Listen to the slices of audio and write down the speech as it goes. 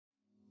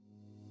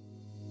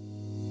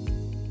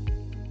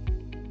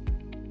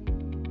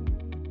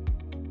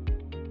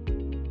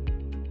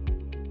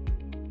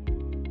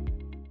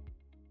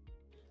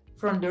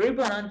From the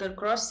ribbon under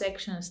Cross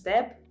Sections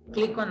tab,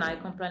 click on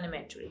icon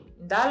Planimetry.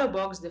 In dialog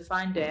box,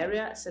 define the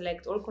area,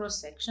 select all cross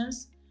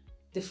sections,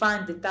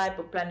 define the type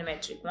of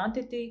planimetric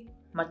quantity,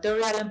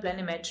 material and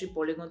planimetry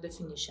polygon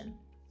definition.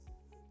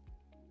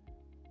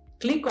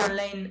 Click on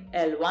lane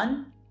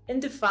L1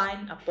 and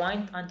define a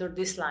point under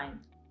this line.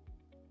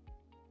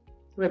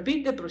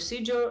 Repeat the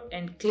procedure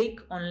and click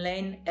on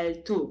lane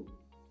L2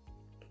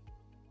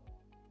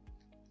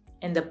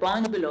 and the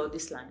point below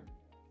this line.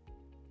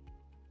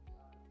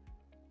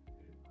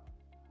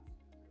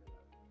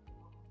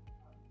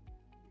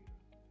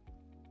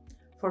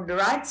 For the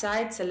right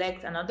side,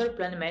 select another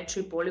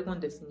planimetry polygon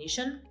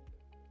definition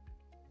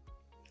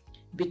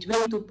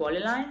between two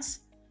polylines.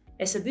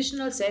 As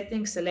additional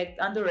settings, select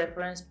under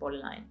reference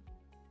polyline.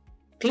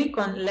 Click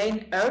on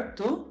lane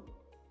R2,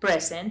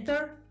 press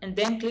enter, and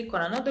then click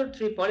on another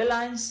 3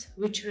 polylines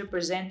which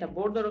represent a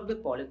border of the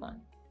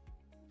polygon.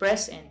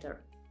 Press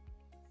enter.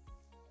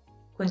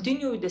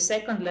 Continue with the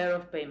second layer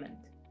of pavement.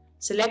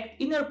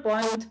 Select inner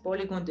point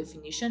polygon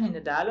definition in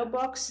the dialog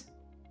box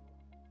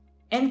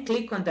and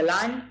click on the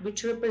line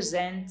which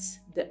represents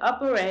the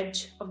upper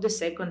edge of the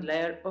second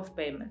layer of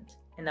pavement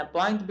and a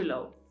point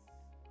below.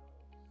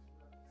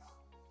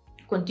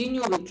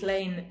 Continue with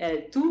lane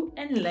L2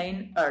 and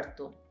lane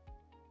R2.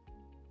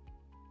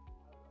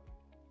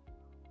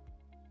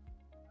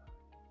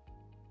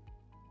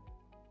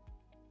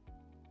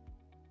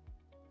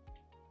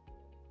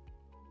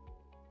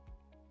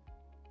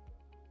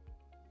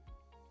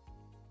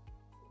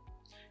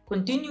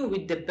 Continue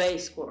with the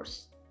base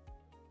course.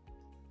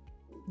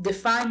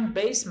 Define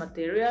base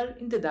material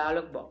in the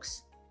dialog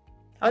box.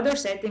 Other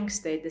settings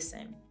stay the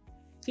same.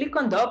 Click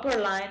on the upper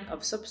line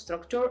of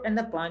substructure and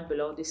the point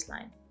below this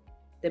line.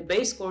 The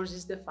base course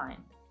is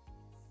defined.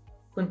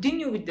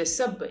 Continue with the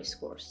sub-base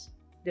course.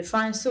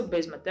 Define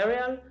sub-base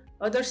material.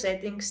 Other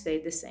settings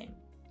stay the same.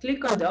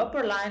 Click on the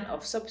upper line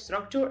of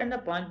substructure and the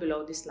point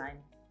below this line.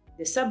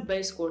 The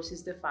sub-base course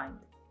is defined.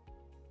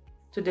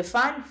 To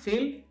define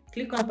fill,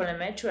 click on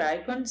Planimetry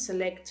icon,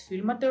 select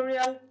Fill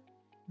Material,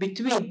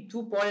 between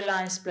two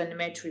polylines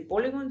Planimetry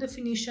Polygon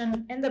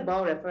Definition and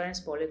above Reference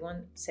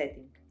Polygon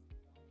setting.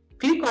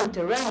 Click on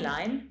Terrain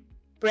Line,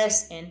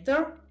 press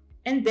Enter,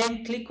 and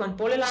then click on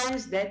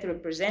polylines that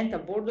represent a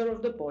border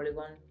of the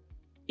polygon.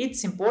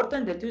 It's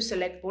important that you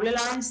select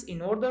polylines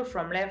in order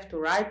from left to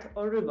right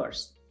or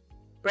reverse.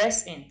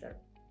 Press Enter.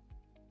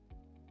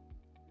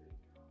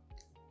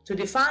 To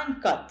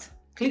define Cut,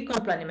 click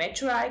on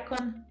Planimetry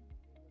icon,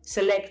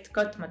 select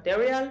Cut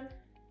Material,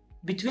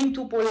 between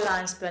two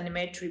polylines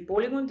Planimetry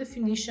Polygon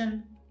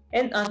Definition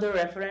and under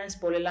Reference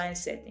Polyline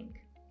setting.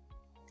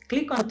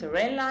 Click on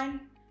Terrain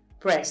Line,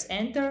 press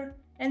Enter,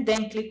 and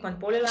then click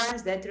on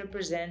polylines that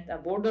represent a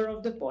border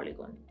of the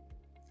polygon.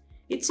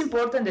 It's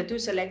important that you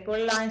select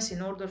polylines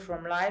in order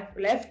from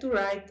left to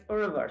right or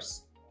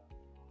reverse.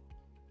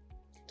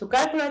 To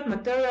calculate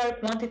material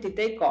quantity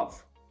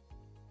takeoff,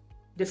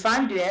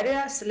 define the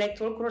area, select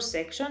all cross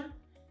section,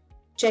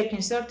 check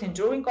Insert in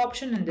Drawing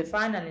option and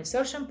define an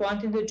insertion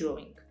point in the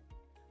drawing.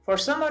 For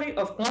summary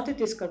of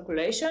quantities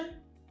calculation,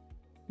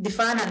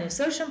 define an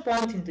insertion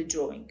point in the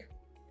drawing.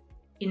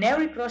 In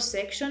every cross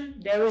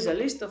section, there is a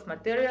list of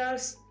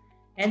materials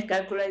and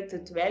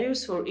calculated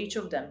values for each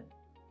of them.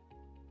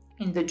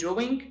 In the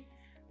drawing,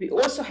 we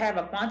also have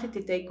a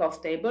quantity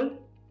takeoff table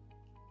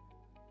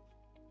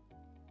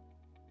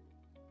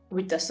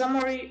with a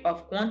summary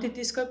of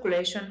quantities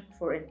calculation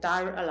for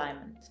entire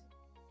alignment.